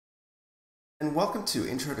And welcome to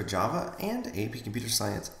Intro to Java and AP Computer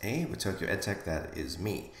Science A with Tokyo EdTech. That is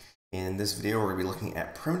me. In this video, we're going to be looking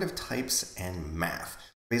at primitive types and math.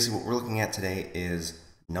 Basically, what we're looking at today is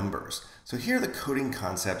numbers. So here are the coding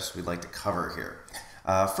concepts we'd like to cover here.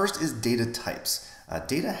 First is data types.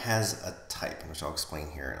 Data has a type, which I'll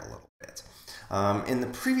explain here in a little bit. In the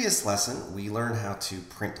previous lesson, we learned how to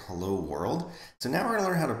print hello world. So now we're going to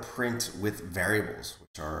learn how to print with variables,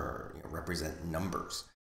 which are represent numbers.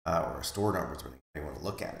 Or store numbers when you want to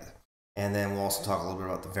look at it. And then we'll also talk a little bit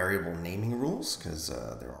about the variable naming rules, because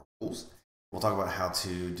there are rules. We'll talk about how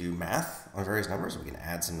to do math on various numbers. We can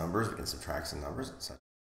add some numbers, we can subtract some numbers,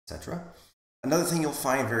 etc. Another thing you'll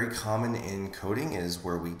find very common in coding is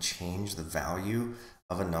where we change the value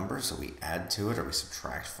of a number. So we add to it or we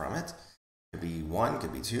subtract from it. It could be 1,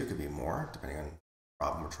 could be 2, could be more, depending on the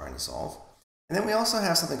problem we're trying to solve. And then we also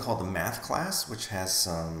have something called the math class, which has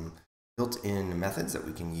some built-in methods that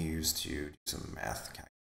we can use to do some math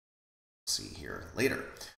calculations. See here later.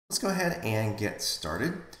 Let's go ahead and get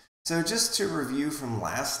started. So just to review from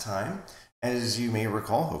last time, as you may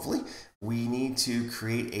recall, hopefully, we need to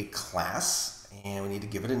create a class and we need to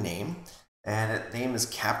give it a name. And that name is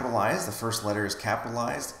capitalized. The first letter is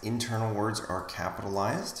capitalized. Internal words are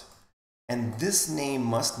capitalized. And this name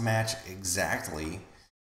must match exactly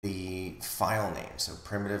the file name, so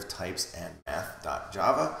primitive types and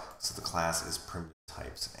math.java. So the class is primitive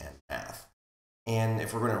types and math. And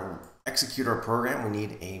if we're going to execute our program, we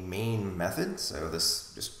need a main method. So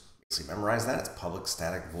this, just basically memorize that. It's public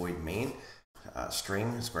static void main,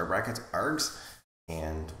 string, square brackets, args,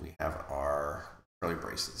 and we have our curly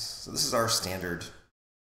braces. So this is our standard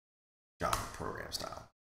Java program style.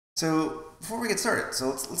 So before we get started, so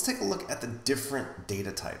let's take a look at the different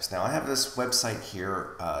data types. Now I have this website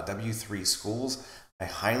here, W3 Schools. I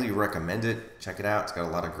highly recommend it. Check it out. It's got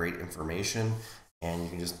a lot of great information,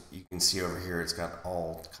 and you can see over here it's got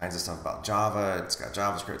all kinds of stuff about Java. It's got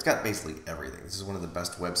JavaScript. It's got basically everything. This is one of the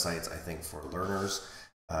best websites I think for learners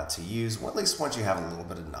to use. Well, at least once you have a little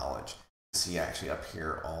bit of knowledge. You see actually up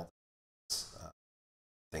here all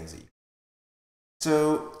things that you.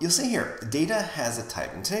 So you'll see here, data has a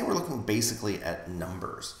type, and today we're looking basically at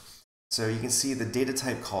numbers. So you can see the data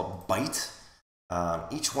type called byte.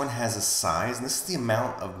 Each one has a size, and this is the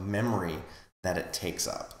amount of memory that it takes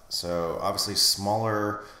up. So obviously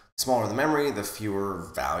smaller the memory, the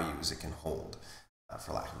fewer values it can hold,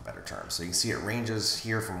 for lack of a better term. So you can see it ranges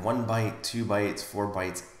here from 1 byte, 2 bytes, 4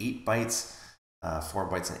 bytes, 8 bytes, 4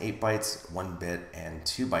 bytes and 8 bytes, 1 bit, and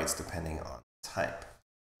 2 bytes depending on the type.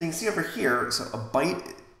 You can see over here, so a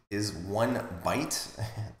byte is 1 byte,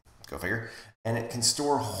 go figure, and it can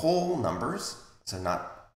store whole numbers, so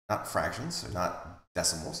not fractions, so not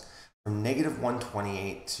decimals, from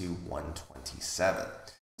 -128 to 127.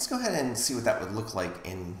 Let's go ahead and see what that would look like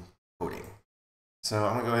in coding. So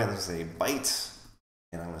I'm going to go ahead and say byte,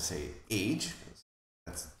 and I'm going to say age.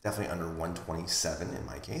 That's definitely under 127 in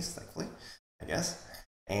my case, thankfully, I guess.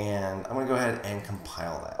 And I'm going to go ahead and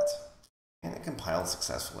compile that. And it compiled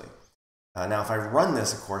successfully. Now, if I run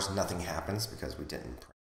this, of course, nothing happens because we didn't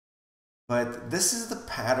print. But this is the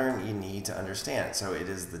pattern you need to understand. So it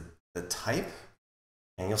is the type,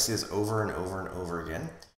 and you'll see this over and over and over again.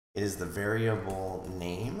 It is the variable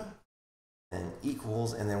name, and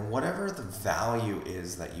equals, and then whatever the value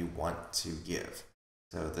is that you want to give.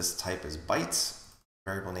 So this type is bytes,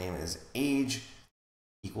 variable name is age,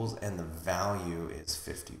 equals, and the value is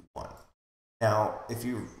 51. Now, if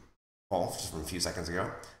you just from a few seconds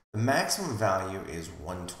ago, the maximum value is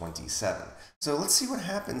 127. So let's see what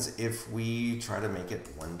happens if we try to make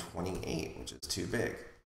it 128, which is too big.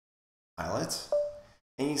 Pilot,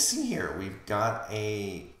 and you see here we've got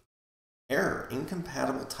a error,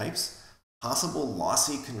 incompatible types, possible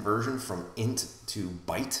lossy conversion from int to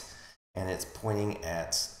byte, and it's pointing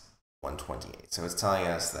at 128. So it's telling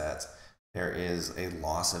us that there is a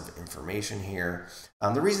loss of information here.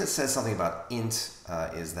 The reason it says something about int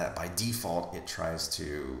is that by default, it tries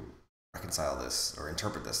to reconcile this or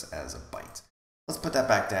interpret this as a byte. Let's put that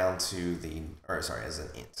back down to as an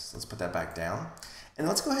int. So let's put that back down. And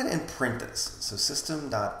let's go ahead and print this. So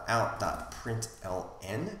system.out.println, I'm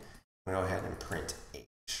going to go ahead and print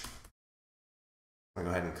age. I'm going to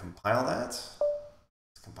go ahead and compile that.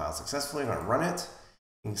 It's compiled successfully. I'm going to run it.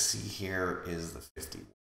 You can see here is the 51.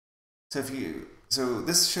 So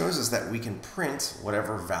this shows us that we can print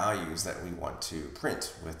whatever values that we want to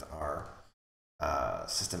print with our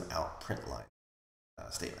system out print line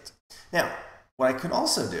statement. Now, what I could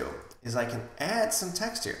also do is I can add some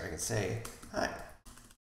text here. I can say, hi,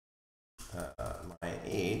 my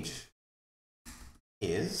age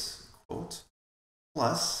is, quote,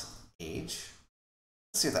 plus age.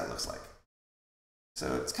 Let's see what that looks like.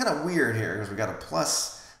 So it's kind of weird here because we got a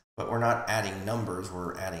plus, but we're not adding numbers,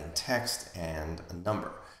 we're adding text and a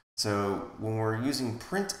number. So when we're using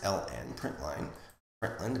println, println,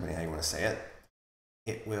 depending on how you want to say it,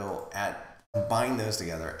 it will combine those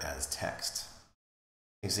together as text.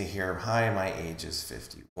 You see here, hi, my age is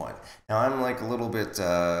 51. Now I'm like a little bit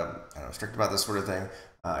I don't know, strict about this sort of thing.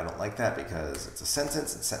 I don't like that because it's a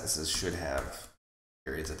sentence, and sentences should have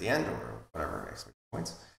periods at the end or whatever, exclamation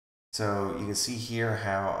points. So you can see here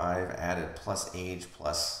how I've added plus age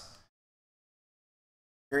plus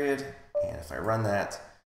period. And if I run that,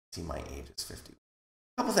 see my age is 50.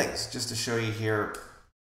 A couple things just to show you here.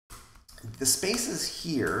 The spaces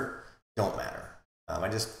here don't matter. I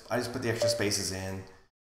just put the extra spaces in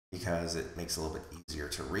because it makes it a little bit easier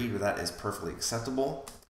to read, but that is perfectly acceptable.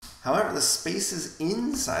 However, the spaces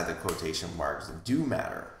inside the quotation marks do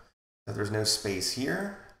matter. So there's no space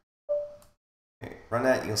here. Okay, run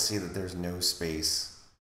that, you'll see that there's no space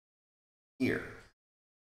here.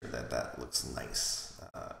 That looks nice.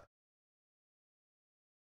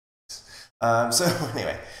 So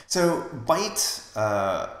anyway, so byte,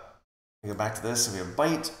 we go back to this. So we have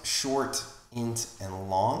byte, short, int, and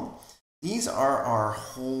long. These are our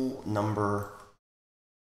whole number.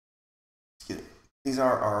 These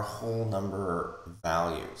are our whole number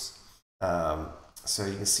values. So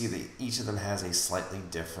you can see that each of them has a slightly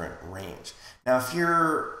different range. Now, if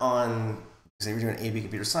you're on, say you're doing AP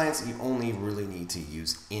computer science, you only really need to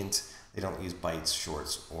use int. They don't use bytes,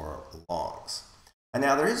 shorts, or longs. And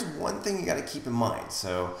now there is one thing you got to keep in mind.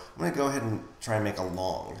 So I'm going to go ahead and try and make a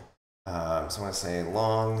long. So I'm going to say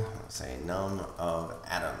long, I'm going to say num of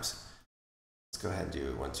atoms. Let's go ahead and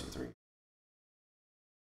do 1, 2, 3. Let's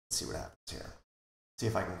see what happens here. See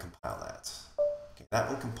if I can compile that. Okay, that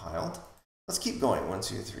one compiled. Let's keep going. 1,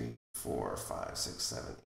 2, 3, 4, 5, 6,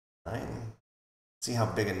 7, 8, 9. See how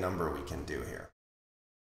big a number we can do here.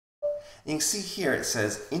 You can see here it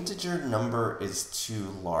says integer number is too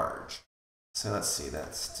large. So let's see,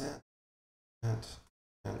 that's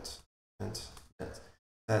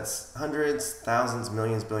that's hundreds, thousands,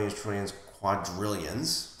 millions, billions, trillions,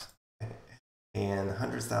 quadrillions, and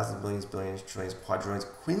hundreds, thousands, millions, billions, trillions, quadrillions,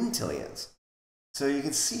 quintillions. So you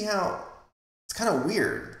can see how it's kind of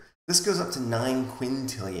weird. This goes up to 9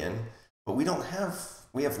 quintillion, but we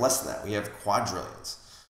have less than that. We have quadrillions.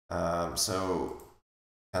 So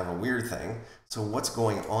kind of a weird thing. So what's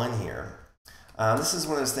going on here? This is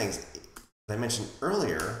one of those things that I mentioned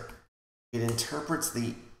earlier. It interprets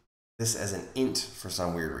this as an int for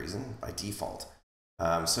some weird reason by default.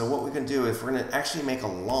 So what we can do, if we're going to actually make a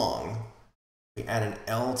long, we add an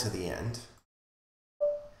L to the end,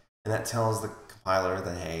 and that tells the compiler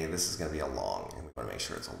that, hey, this is going to be a long, and we want to make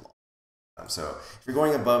sure it's a long. So if you're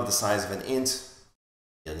going above the size of an int,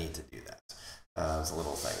 you'll need to do that. It's a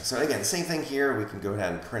little thing. So again, same thing here. We can go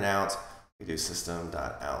ahead and print out. We do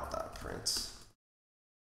system.out.print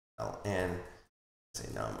ln, say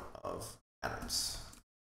num of atoms.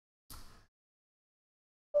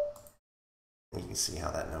 And you can see how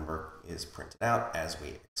that number is printed out as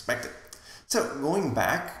we expected. So going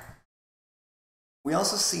back, we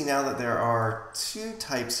also see now that there are two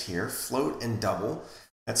types here, float and double,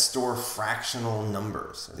 that store fractional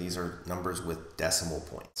numbers. So these are numbers with decimal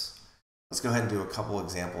points. Let's go ahead and do a couple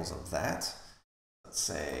examples of that. Let's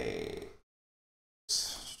say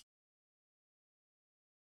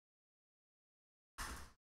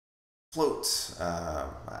float, I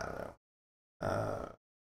don't know,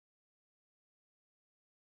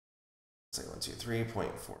 say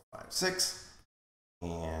 123.456,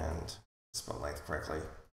 and spell length correctly,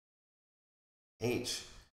 h.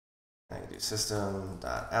 I can do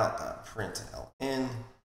system.out.println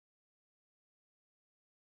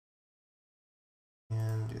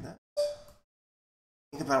and do that.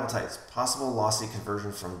 Incompatible types, possible lossy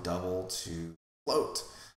conversion from double to float.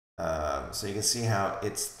 So you can see how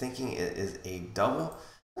it's thinking it is a double.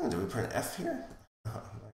 Do we print F here?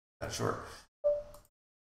 Not sure.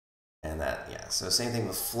 And that, yeah, so same thing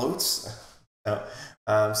with floats.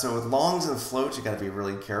 So with longs and floats, you got to be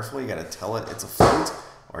really careful. You got to tell it it's a float,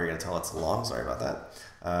 or you got to tell it's a long. Sorry about that.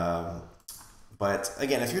 But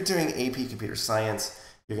again, if you're doing AP Computer Science,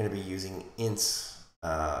 you're going to be using ints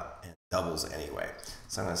and doubles anyway.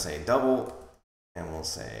 So I'm going to say double, and we'll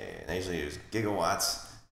say, and I usually use gigawatts.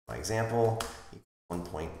 My example,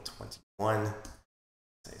 1.21.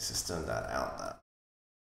 Say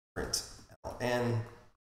system.out.println.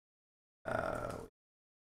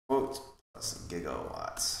 Quote plus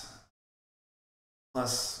gigawatts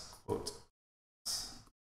plus quote.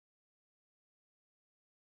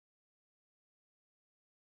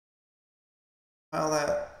 File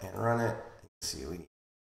that and run it. See, we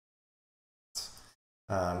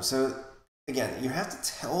So again, you have to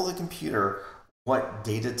tell the computer what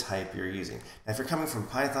data type you're using. Now, if you're coming from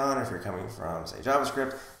Python or if you're coming from, say,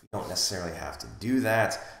 JavaScript, you don't necessarily have to do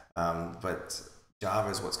that. But Java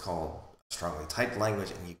is what's called a strongly typed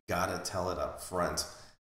language, and you gotta tell it up front,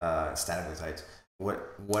 statically typed,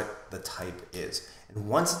 what the type is. And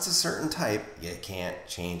once it's a certain type, you can't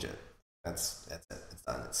change it. That's it. It's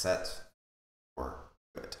done. It's set for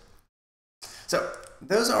good. So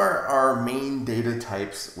those are our main data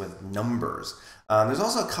types with numbers. There's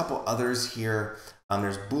also a couple others here.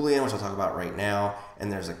 There's Boolean, which I'll talk about right now,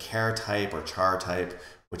 and there's a char type or char type,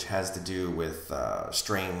 which has to do with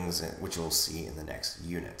strings, which you'll see in the next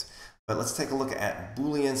unit. But let's take a look at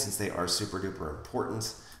Booleans since they are super duper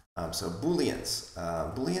important. So Booleans.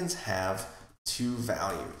 Booleans have two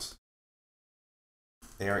values.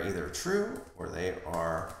 They are either true or they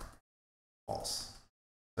are false.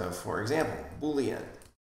 So for example, Boolean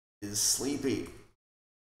is sleepy.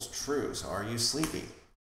 It's true. So are you sleepy?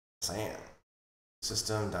 Yes, I am.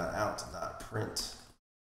 System.out.print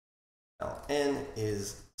ln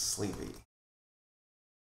is sleepy.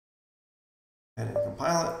 Go ahead and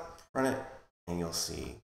compile it, run it, and you'll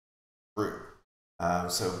see true.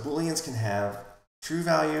 So Booleans can have true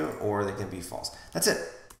value or they can be false. That's it.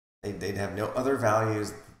 They'd have no other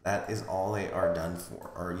values. That is all they are done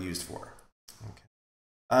for or used for. Okay.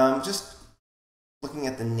 Just looking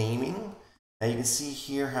at the naming, now you can see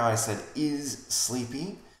here how I said is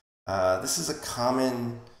sleepy. This is a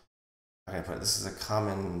common, how can I put it? This is a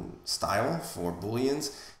common style for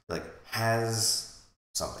Booleans. Like has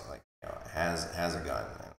something, like has a gun,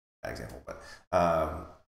 bad example, but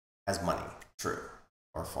has money, true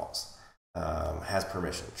or false. Has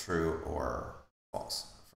permission, true or false.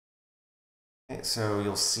 Okay, so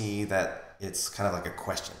you'll see that it's kind of like a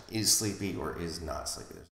question: is sleepy or is not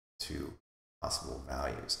sleepy? There's two possible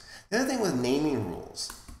values. The other thing with naming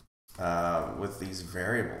rules, with these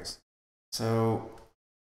variables. So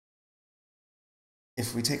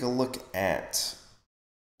if we take a look at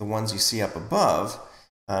the ones you see up above,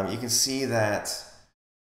 you can see that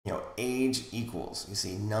age equals, you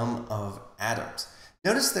see num of atoms.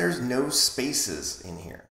 Notice there's no spaces in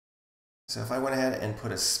here. So if I went ahead and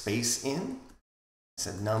put a space in, I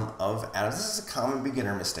said num of atoms. This is a common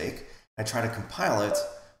beginner mistake. I try to compile it,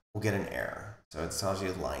 we'll get an error. So it tells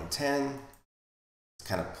you line 10, it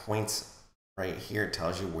kind of points right here, it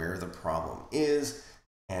tells you where the problem is,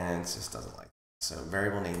 and it just doesn't like it. So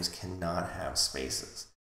variable names cannot have spaces.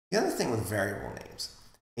 The other thing with variable names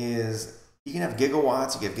is you can have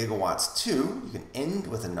gigawatts, you get gigawatts 2, you can end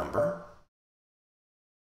with a number.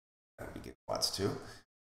 That would be gigawatts 2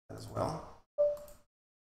 as well.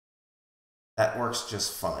 That works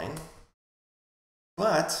just fine.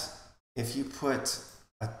 But if you put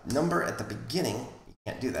a number at the beginning, you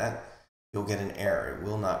can't do that, you'll get an error. It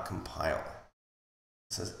will not compile.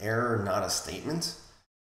 It says error, not a statement,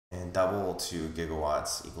 and double to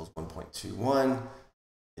gigawatts equals 1.21.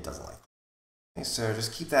 It doesn't like that. Okay, so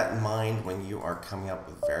just keep that in mind when you are coming up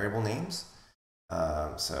with variable names.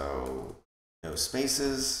 So no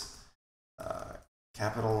spaces,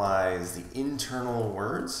 capitalize the internal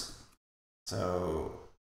words. So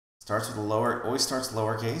starts with always starts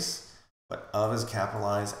lowercase, but of is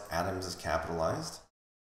capitalized, atoms is capitalized,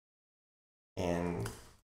 and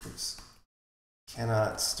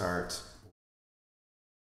cannot start.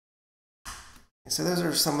 So those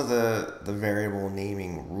are some of the variable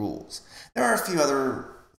naming rules. There are a few other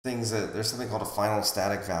things there's something called a final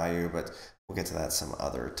static value, but we'll get to that some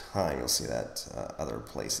other time. You'll see that other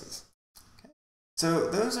places. Okay. So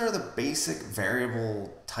those are the basic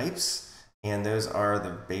variable types, and those are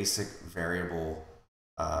the basic variable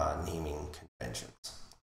naming conventions.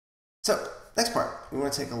 So next part, we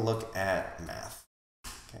want to take a look at math.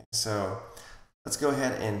 Okay, so let's go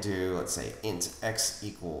ahead and do, let's say, int x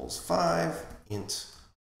equals 5, int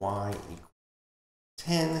y equals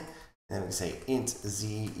 10, and then we can say int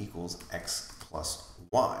z equals x plus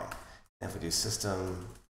y. And if we do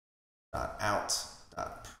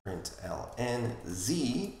system.out.println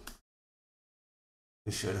z,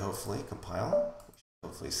 we should hopefully compile. We should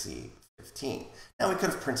hopefully see 15. Now we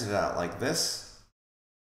could have printed it out like this.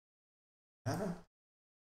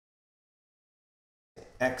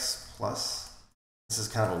 X plus, this is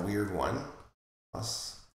kind of a weird one,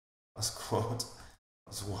 plus quote,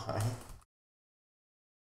 plus y,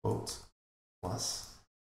 quote, plus,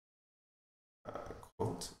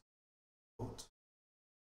 quote,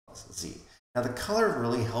 plus z. Now the color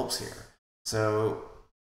really helps here. So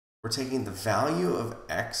we're taking the value of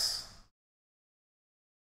x,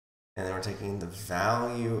 and then we're taking the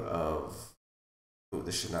value of, oh,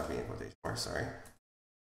 this should not be in quotation marks, sorry.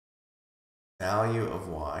 value of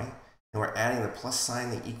y, and we're adding the plus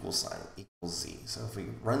sign, the equal sign, equals z. So if we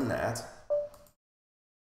run that,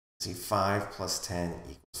 see 5 plus 10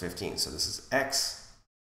 equals 15. So this is x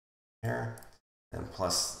here, and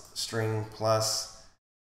plus string plus,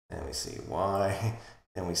 and we see y,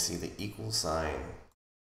 and we see the equal sign.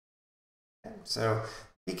 Okay, so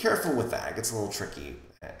be careful with that. It gets a little tricky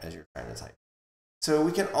as you're trying to type. So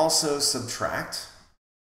we can also subtract.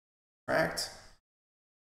 Okay,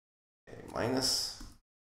 minus,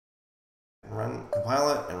 and compile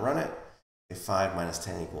it and run it. Okay, 5 minus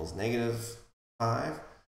 10 equals negative 5.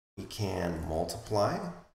 We can multiply.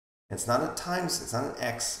 It's not a times, it's not an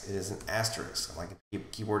X, it is an asterisk. Like a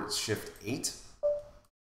keyboard, it's Shift 8.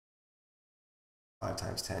 5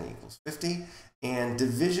 times 10 equals 50. And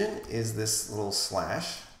division is this little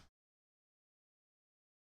slash,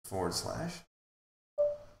 /.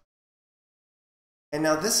 And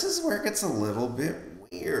now this is where it gets a little bit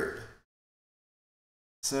weird.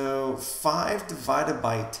 So 5 divided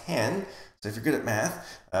by 10, so if you're good at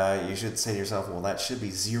math, you should say to yourself, well, that should be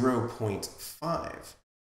 0.5.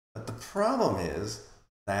 But the problem is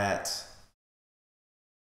that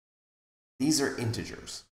these are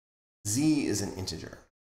integers. Z is an integer.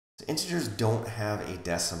 So integers don't have a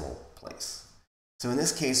decimal place. So in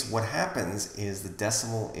this case, what happens is the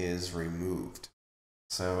decimal is removed.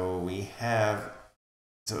 So we have,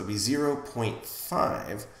 so it would be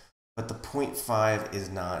 0.5, but the 0.5 is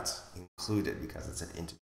not included because it's an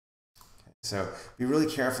integer. Okay, so be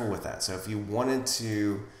really careful with that. So if you wanted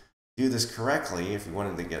to do this correctly, if you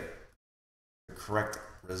wanted to get the correct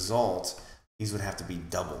result, these would have to be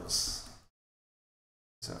doubles.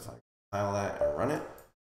 So if I compile that and run it,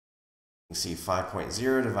 you see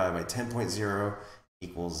 5.0 divided by 10.0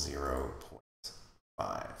 equals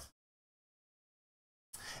 0.5.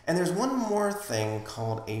 And there's one more thing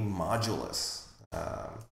called a modulus,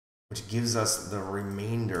 which gives us the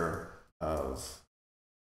remainder of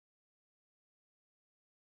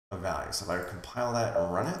a value. So if I compile that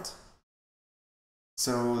and run it,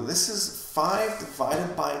 so this is 5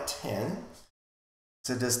 divided by 10.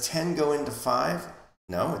 So does 10 go into 5?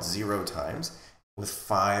 No, it's 0 times, with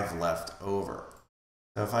 5 left over.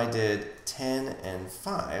 So if I did 10 and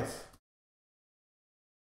 5,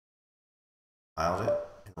 compiled it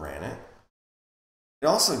and ran it, it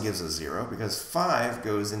also gives us 0 because 5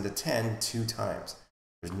 goes into 10 2 times.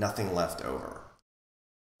 There's nothing left over.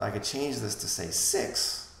 I could change this to say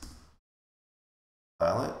 6,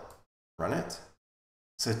 compile it, run it.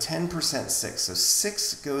 So 10% 6. So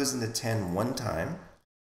 6 goes into 10 1 time,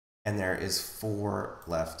 and there is 4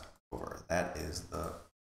 left over. That is the.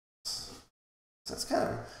 So it's kind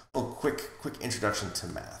of a little quick introduction to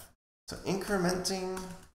math. So incrementing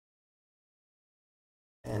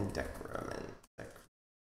and decrementing.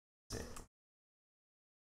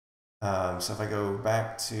 So if I go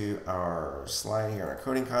back to our slide here, our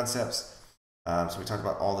coding concepts. So we talked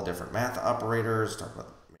about all the different math operators, talked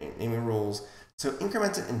about naming rules. So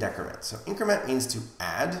increment and decrement. So increment means to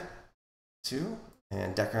add to,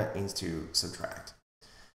 and decrement means to subtract.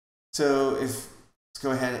 So let's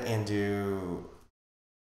go ahead and do,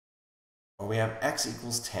 well, we have x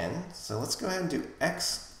equals 10. So let's go ahead and do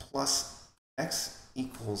x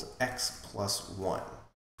equals x plus 1.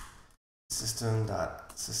 System.out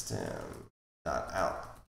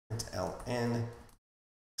ln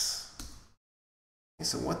x. Okay,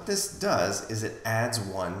 so what this does is it adds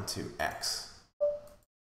 1 to x.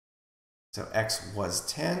 So x was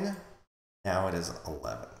 10, now it is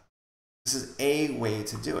 11. This is a way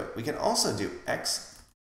to do it. We can also do x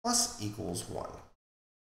plus equals 1.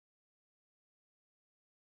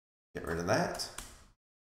 Get rid of that.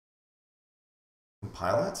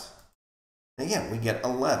 Compile it. And again, we get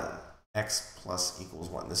 11. X plus equals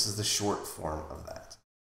 1. This is the short form of that.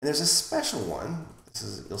 And there's a special one.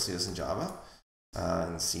 You'll see this in Java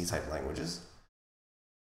and C type languages.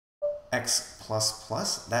 X plus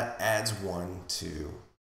plus, that adds 1 to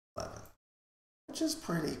 11, which is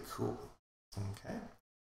pretty cool. Okay.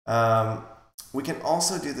 We can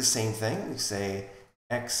also do the same thing. We say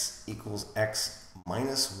x equals x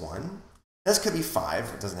minus 1. This could be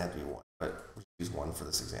 5. It doesn't have to be 1, but we use 1 for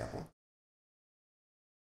this example.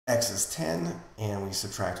 X is 10, and we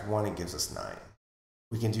subtract 1, it gives us 9.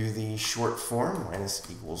 We can do the short form, minus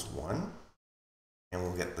equals 1, and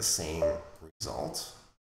we'll get the same result.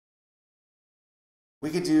 We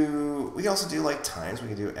can also do like times. We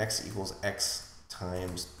can do x equals x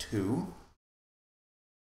times 2.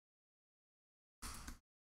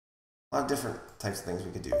 A lot of different types of things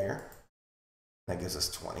we could do here. That gives us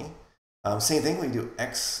 20. Same thing, we do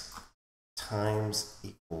x times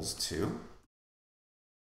equals 2.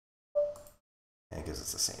 And it gives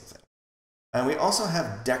us the same thing. And we also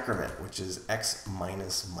have decrement, which is x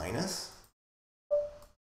minus minus.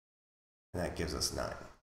 And that gives us 9.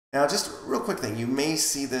 Now, just a real quick thing. You may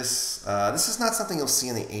see this. This is not something you'll see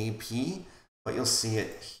in the AP, but you'll see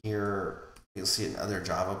it here. You'll see it in other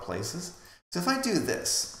Java places. So if I do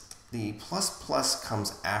this, the plus plus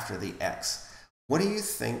comes after the x. What do you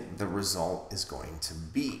think the result is going to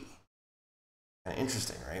be? Kind of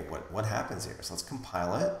interesting, right? What happens here? So let's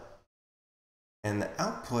compile it. And the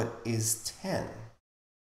output is 10.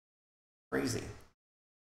 Crazy.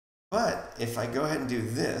 But if I go ahead and do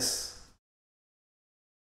this,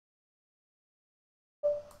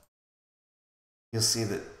 you'll see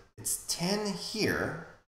that it's 10 here,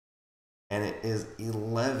 and it is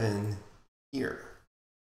 11 here.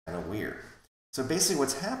 Kind of weird. So basically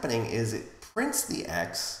what's happening is it prints the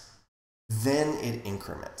x, then it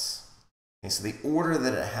increments. Okay, so the order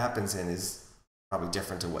that it happens in is probably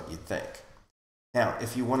different to what you'd think. Now,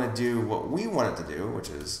 if you want to do what we want it to do, which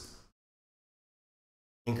is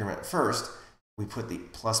increment first, we put the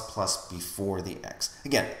plus plus before the x.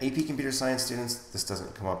 Again, AP Computer Science students, this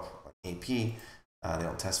doesn't come up on AP. They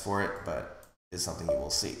don't test for it, but it's something you will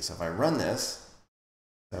see. So if I run this,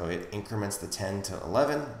 so it increments the 10 to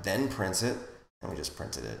 11, then prints it, and we just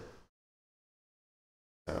printed it.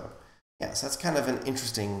 So yeah, so that's kind of an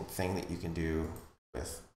interesting thing that you can do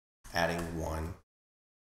with adding 1,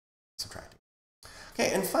 subtracting.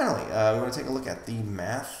 Okay, and finally, we want to take a look at the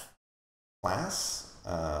math class.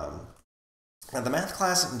 Now, the math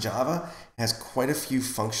class in Java has quite a few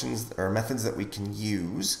functions or methods that we can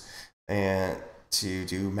use to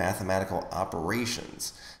do mathematical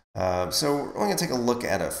operations. So we're only going to take a look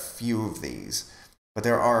at a few of these, but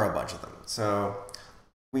there are a bunch of them. So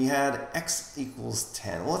we had x equals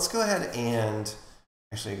 10. Well, let's go ahead and,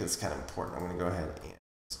 actually, that's kind of important. I'm going to go ahead and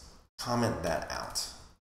comment that out.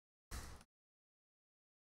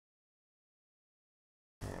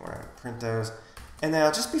 And we're going to print those. And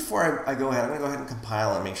now, just before I go ahead, I'm going to go ahead and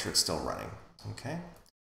compile and make sure it's still running. Okay.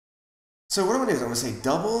 So what I'm going to do is I'm going to say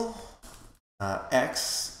double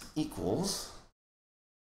x equals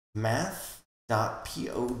math.pow,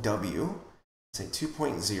 say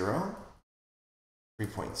 2.0,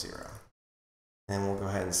 3.0. And we'll go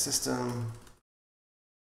ahead and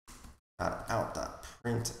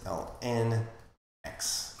system.out.println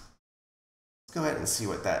x. Let's go ahead and see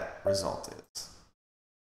what that result is.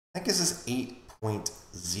 That gives us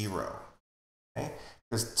 8.0. Okay?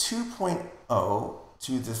 Because 2.0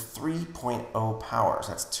 to the 3.0 power. So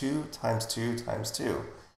that's 2 times 2 times 2.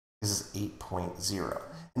 This is 8.0.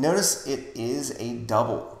 Notice it is a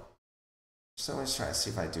double. So let's try to see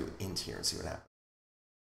if I do int here and see what happens.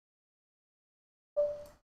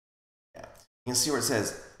 Yeah. You can see where it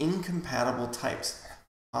says incompatible types.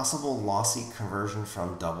 Possible lossy conversion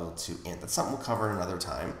from double to int. That's something we'll cover another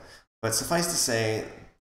time. But suffice to say,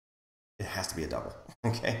 it has to be a double.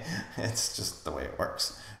 Okay? It's just the way it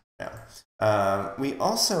works. Now, we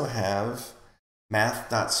also have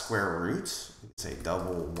math.square root. We can say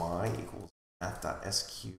double y equals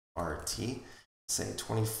math.sqrt. Say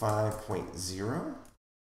 25.0.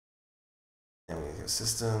 Then we go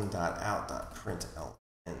system.out.println.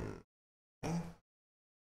 Okay.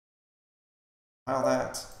 File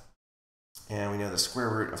that. And we know the square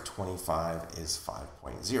root of 25 is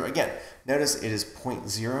 5.0. Again, notice it is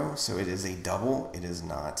 0.0, so it is a double. It is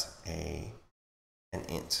not an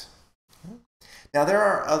int. Okay. Now, there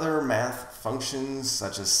are other math functions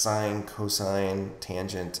such as sine, cosine,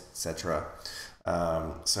 tangent, etc.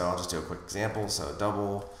 So I'll just do a quick example. So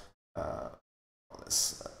double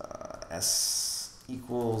s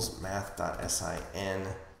equals math.sin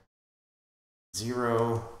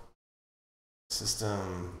 0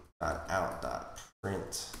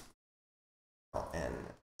 system.out.println.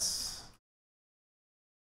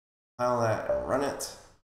 File that and run it.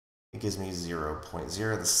 It gives me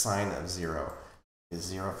 0.0. The sign of 0 is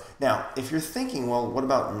 0. Now, if you're thinking, well, what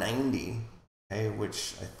about 90? Okay,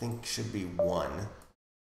 which I think should be 1.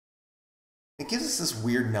 It gives us this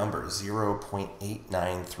weird number,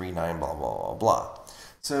 0.8939, blah, blah, blah, blah.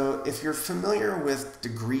 So if you're familiar with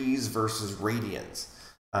degrees versus radians,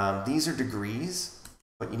 these are degrees,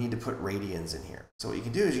 but you need to put radians in here. So what you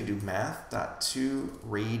can do is you do math.2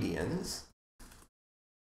 radians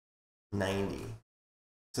 90.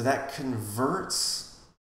 So that converts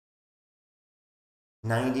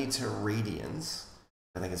 90 to radians.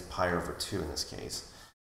 I think it's pi over 2 in this case.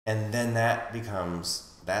 And then that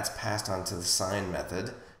becomes, that's passed on to the sine method.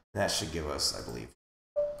 And that should give us, I believe,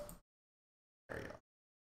 there you go.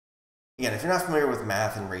 Again, if you're not familiar with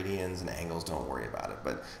math and radians and angles, don't worry about it,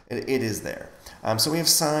 but it is there. So we have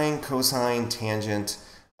sine, cosine, tangent.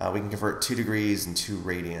 We can convert 2 degrees and 2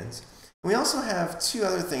 radians. We also have two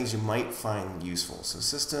other things you might find useful. So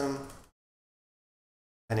system,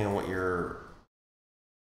 depending on what your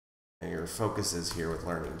focus is here with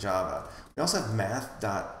learning Java. We also have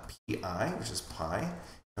math.py, which is pi, and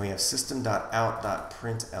we have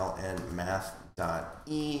system.out.println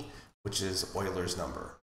math.e, which is Euler's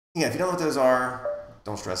number. Yeah, if you don't know what those are,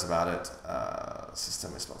 don't stress about it.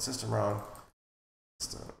 System, I spelled system wrong.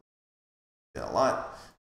 System, did a lot.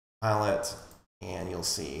 Pilot, and you'll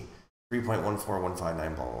see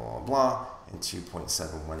 3.14159 blah, blah, blah, blah, and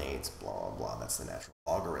 2.718 blah, blah, blah. That's the natural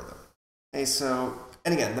logarithm. Okay, so,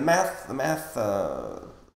 and again, the math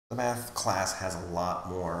class has a lot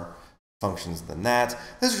more functions than that.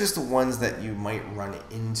 Those are just the ones that you might run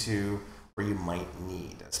into or you might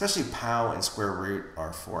need. Especially POW and square root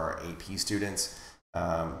are for our AP students,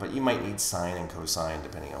 but you might need sine and cosine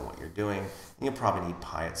depending on what you're doing. And you'll probably need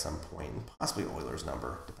pi at some point, and possibly Euler's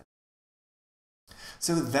number.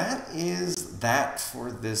 So that is that for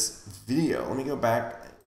this video. Let me go back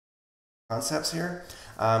concepts here.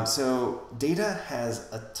 So data has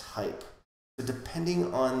a type. So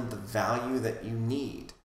depending on the value that you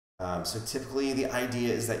need. So typically the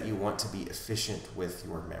idea is that you want to be efficient with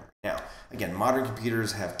your memory. Now, again, modern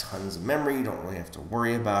computers have tons of memory. You don't really have to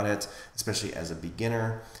worry about it, especially as a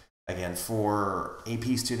beginner. Again, for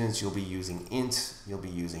AP students, you'll be using int, you'll be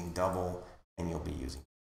using double, and you'll be using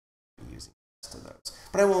the rest of those.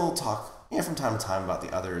 But I will talk from time to time about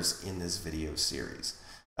the others in this video series.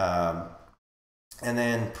 And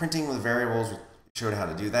then printing with variables, we showed how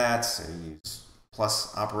to do that. So you use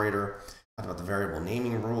plus operator, talked about the variable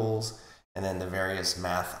naming rules, and then the various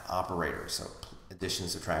math operators. So addition,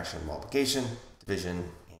 subtraction, multiplication,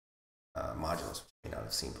 division, and modulus, which you may not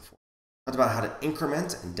have seen before. Talked about how to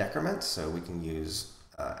increment and decrement. So we can use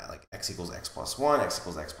like x equals x plus 1, x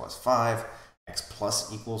equals x plus 5, x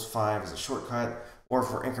plus equals 5 as a shortcut. Or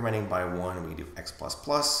if we're incrementing by 1, we can do x plus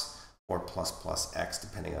plus or plus plus x,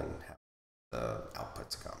 depending on how the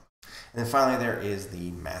outputs come. And then finally, there is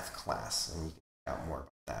the math class, and you can find out more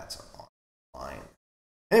about that online.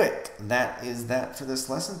 Anyway, that is that for this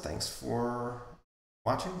lesson. Thanks for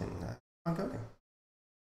watching, and fun coding.